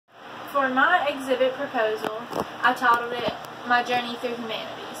For my exhibit proposal, I titled it My Journey Through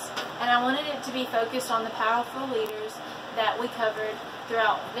Humanities, and I wanted it to be focused on the powerful leaders that we covered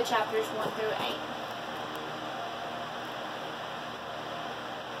throughout the chapters 1 through 8.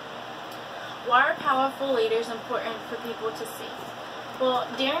 Why are powerful leaders important for people to see? Well,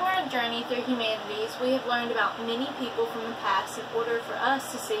 during our journey through humanities, we have learned about many people from the past in order for us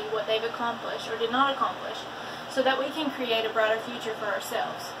to see what they've accomplished or did not accomplish, so that we can create a brighter future for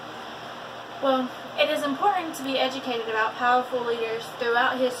ourselves. Well, it is important to be educated about powerful leaders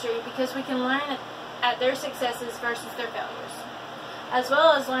throughout history because we can learn at their successes versus their failures, as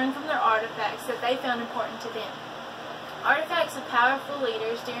well as learn from their artifacts that they found important to them. Artifacts of powerful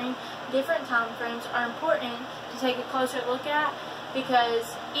leaders during different time frames are important to take a closer look at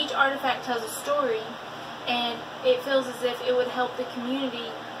because each artifact tells a story, and it feels as if it would help the community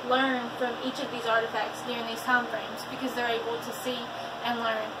learn from each of these artifacts during these time frames because they're able to see and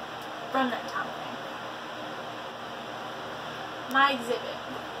learn from that time frame. My exhibit.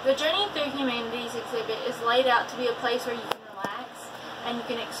 The Journey Through Humanities exhibit is laid out to be a place where you can relax and you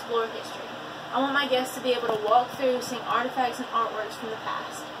can explore history. I want my guests to be able to walk through seeing artifacts and artworks from the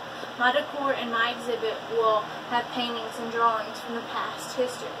past. My decor in my exhibit will have paintings and drawings from the past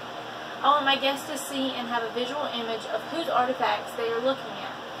history. I want my guests to see and have a visual image of whose artifacts they are looking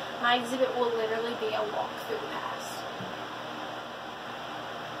at. My exhibit will literally be a walk through the past.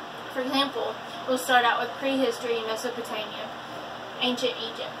 For example, we'll start out with prehistory Mesopotamia, ancient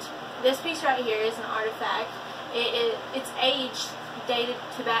Egypt. This piece right here is an artifact. Its age dated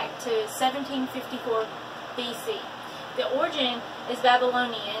back to 1754 BC. The origin is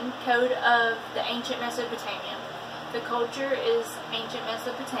Babylonian, code of the ancient Mesopotamia. The culture is ancient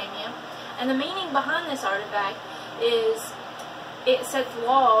Mesopotamia. And the meaning behind this artifact is it sets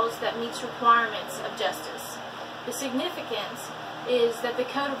laws that meets requirements of justice. The significance is that the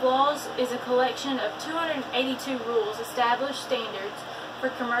Code of Laws is a collection of 282 rules, established standards for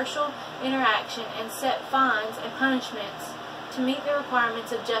commercial interaction, and set fines and punishments to meet the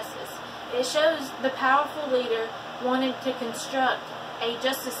requirements of justice. It shows the powerful leader wanted to construct a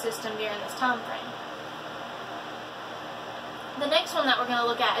justice system during this time frame. The next one that we're going to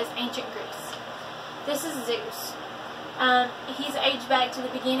look at is ancient Greece. This is Zeus. He's aged back to the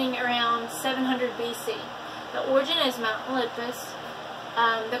beginning around 700 BC. The origin is Mount Olympus.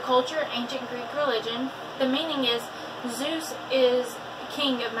 The culture, ancient Greek religion. The meaning is Zeus is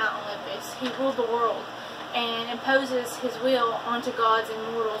king of Mount Olympus. He ruled the world and imposes his will onto gods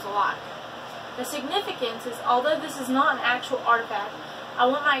and mortals alike. The significance is, although this is not an actual artifact, I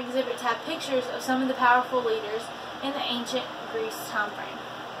want my exhibit to have pictures of some of the powerful leaders in the ancient Greece time frame.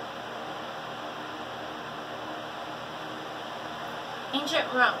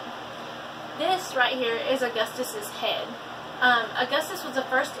 Ancient Rome. This right here is Augustus's head. Augustus was the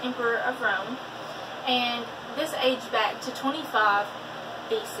first emperor of Rome, and this aged back to 25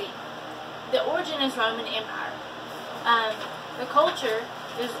 BC. The origin is Roman Empire. The culture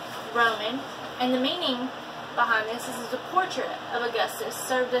is Roman, and the meaning behind this is a portrait of Augustus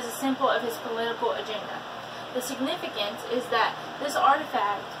served as a symbol of his political agenda. The significance is that this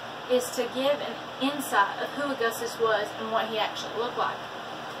artifact is to give an insight of who Augustus was and what he actually looked like.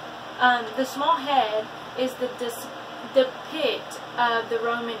 The small head is the depict of the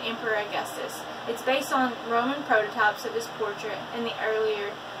Roman Emperor Augustus. It's based on Roman prototypes of his portrait in the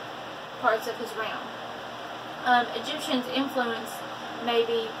earlier parts of his realm. Egyptians' influence may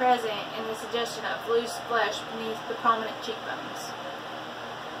be present in the suggestion of loose flesh beneath the prominent cheekbones.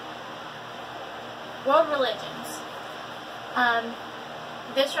 World religions.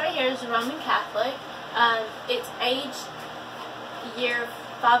 This right here is Roman Catholic. Its age, year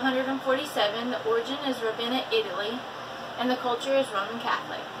 547. The origin is Ravenna, Italy, and the culture is Roman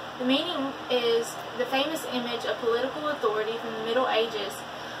Catholic. The meaning is the famous image of political authority from the Middle Ages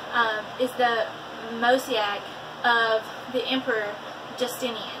is the mosaic of the Emperor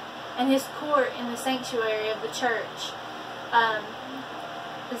Justinian and his court in the sanctuary of the church,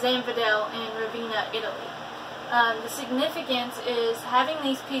 Zanfadel in Ravenna, Italy. The significance is having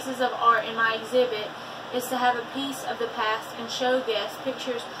these pieces of art in my exhibit is to have a piece of the past and show guests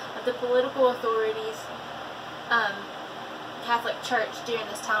pictures of the political authorities Catholic Church during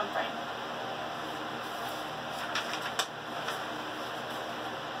this time frame.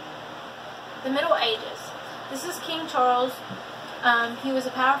 The Middle Ages. This is King Charles. He was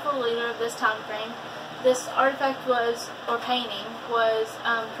a powerful leader of this time frame. This artifact or painting was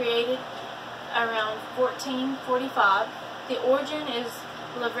created around 1445. The origin is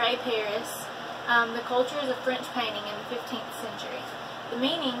Louvre, Paris. The culture is a French painting in the 15th century. The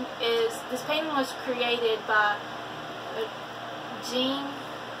meaning is this painting was created by Jean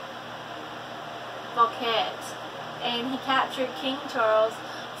Fouquet, and he captured King Charles'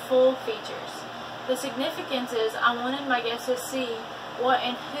 full features. The significance is I wanted my guests to see what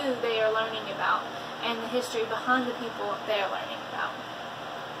and who they are learning about, and the history behind the people they are learning about.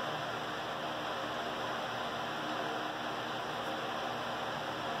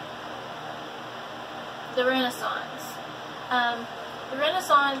 The Renaissance. The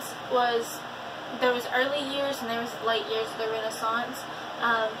Renaissance there was early years and there was late years of the Renaissance.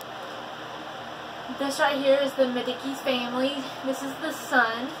 This right here is the Medici family. This is the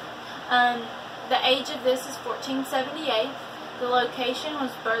son. The age of this is 1478. The location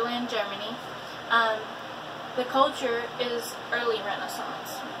was Berlin, Germany. The culture is early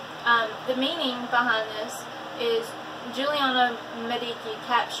Renaissance. The meaning behind this is Giuliano Medici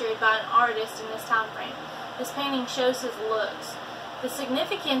captured by an artist in this time frame. This painting shows his looks. The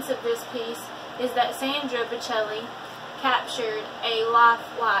significance of this piece is that Sandro Botticelli captured a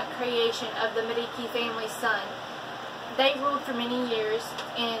lifelike creation of the Medici family's son. They ruled for many years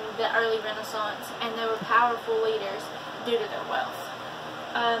in the early Renaissance, and they were powerful leaders due to their wealth.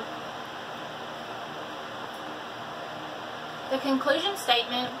 The conclusion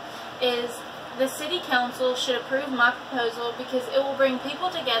statement is the City Council should approve my proposal because it will bring people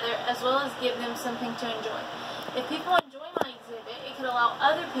together as well as give them something to enjoy. If people enjoy my exhibit, it could allow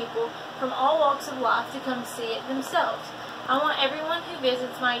other people from all walks of life to come see it themselves. I want everyone who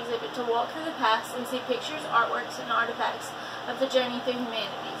visits my exhibit to walk through the past and see pictures, artworks, and artifacts of the journey through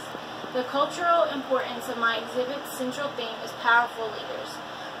humanities. The cultural importance of my exhibit's central theme is powerful leaders.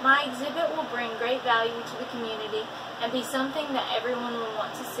 My exhibit will bring great value to the community and be something that everyone will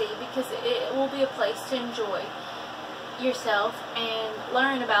want to see because it will be a place to enjoy yourself and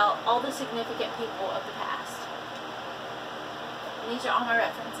learn about all the significant people of the past. And these are all my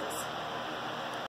references.